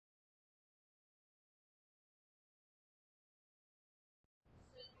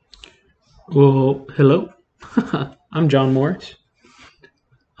Well, hello. I'm John Morris.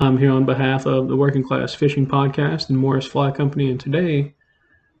 I'm here on behalf of the Working Class Fishing Podcast and Morris Fly Company. And today,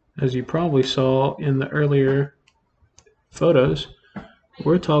 as you probably saw in the earlier photos,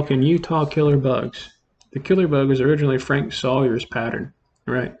 we're talking Utah killer bugs. The killer bug was originally Frank Sawyer's pattern,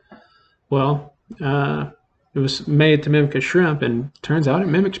 right? Well, it was made to mimic a shrimp, and turns out it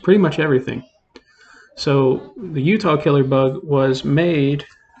mimics pretty much everything. So the Utah killer bug was made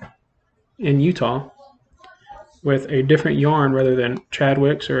in Utah with a different yarn rather than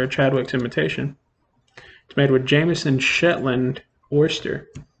Chadwick's or a Chadwick's imitation. It's made with Jameson Shetland oyster.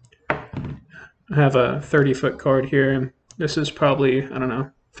 I have a 30-foot card here, and this is probably, I don't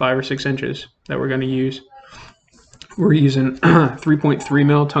know, 5 or 6 inches that we're going to use. We're using 3.3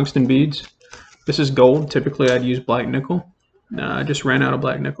 mil tungsten beads. This is gold. Typically I'd use black nickel. I just ran out of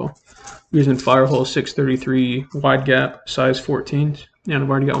black nickel. I'm using Firehole 633 wide gap size 14s, and I've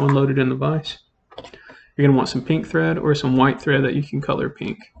already got one loaded in the vise. You're going to want some pink thread or some white thread that you can color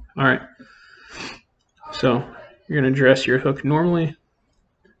pink. All right. So you're going to dress your hook normally.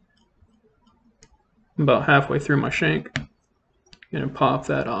 About halfway through my shank. I'm going to pop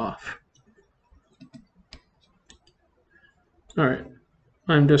that off. All right.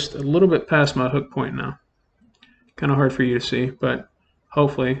 I'm just a little bit past my hook point now. Kind of hard for you to see, but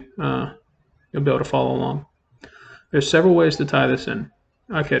hopefully you'll be able to follow along. There's several ways to tie this in.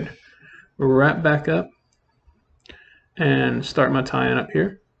 I could wrap back up and start my tie-in up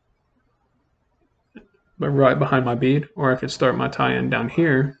here, but right behind my bead, or I could start my tie-in down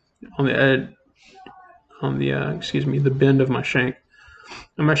here on the edge, on the the bend of my shank.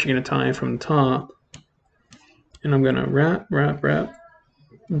 I'm actually going to tie in from the top, and I'm going to wrap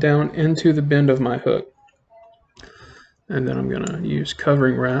down into the bend of my hook, and then I'm going to use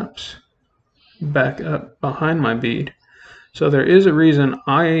covering wraps back up behind my bead. So there is a reason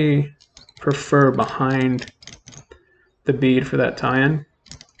I prefer behind the bead for that tie-in.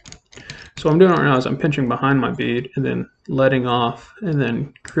 So what I'm doing right now is I'm pinching behind my bead and then letting off and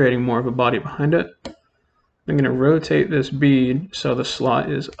then creating more of a body behind it. I'm going to rotate this bead so the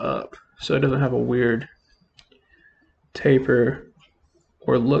slot is up, so it doesn't have a weird taper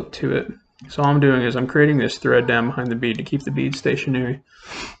or look to it. So all I'm doing is I'm creating this thread down behind the bead to keep the bead stationary.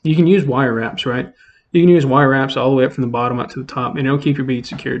 You can use wire wraps, right? You can use wire wraps all the way up from the bottom up to the top, and it'll keep your bead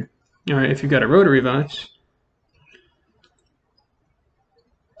secured. All right, if you've got a rotary vise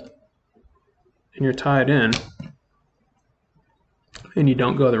and you're tied in and you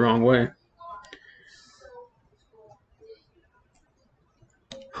don't go the wrong way,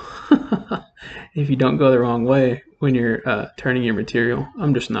 if you don't go the wrong way when you're turning your material,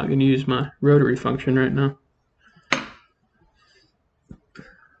 I'm just not going to use my rotary function right now.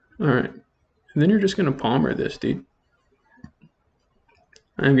 All right, and then you're just going to palmer this, dude.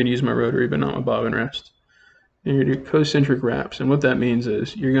 I'm going to use my rotary, but not my bobbin rest. And you're going to do concentric wraps, and what that means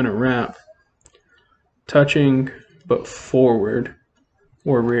is you're going to wrap touching but forward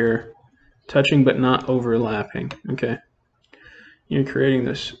or rear, touching but not overlapping, okay? You're creating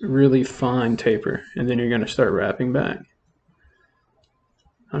this really fine taper, and then you're going to start wrapping back.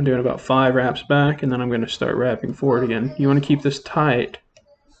 I'm doing about 5 wraps back, and then I'm going to start wrapping forward again. You want to keep this tight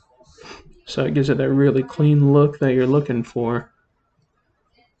so it gives it that really clean look that you're looking for.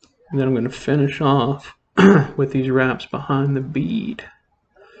 And then I'm going to finish off with these wraps behind the bead.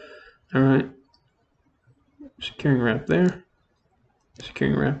 All right. Securing wrap there.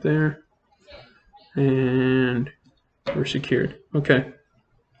 Securing wrap there. And we're secured. Okay.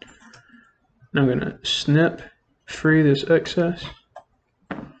 Now I'm going to snip free this excess.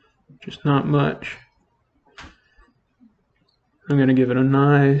 Just not much. I'm going to give it a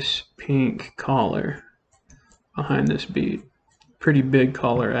nice pink collar behind this bead. Pretty big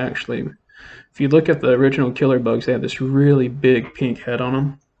collar, actually. If you look at the original killer bugs, they have this really big pink head on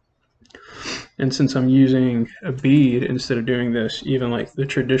them. And since I'm using a bead instead of doing this, even like the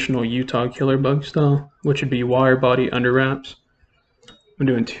traditional Utah killer bug style, which would be wire body under wraps, I'm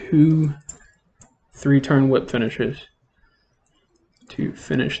doing 2 3-turn whip finishes to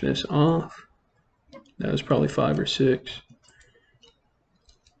finish this off. That was probably 5 or 6.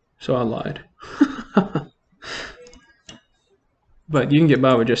 So I lied. But you can get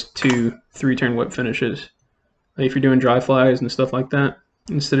by with just 2 3-turn whip finishes. Like if you're doing dry flies and stuff like that,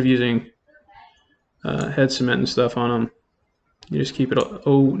 instead of using head cement and stuff on them, you just keep it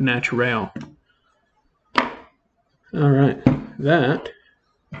au naturel. All right, that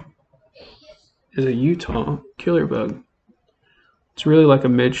is a Utah killer bug. It's really like a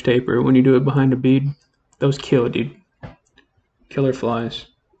midge taper when you do it behind a bead. Those kill, dude. Killer flies.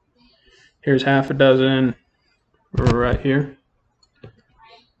 Here's half a dozen right here.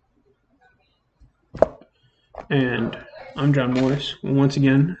 And I'm John Morris. Once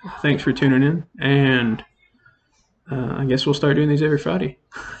again, thanks for tuning in. And I guess we'll start doing these every Friday.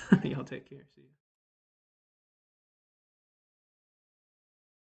 Y'all take care. See you.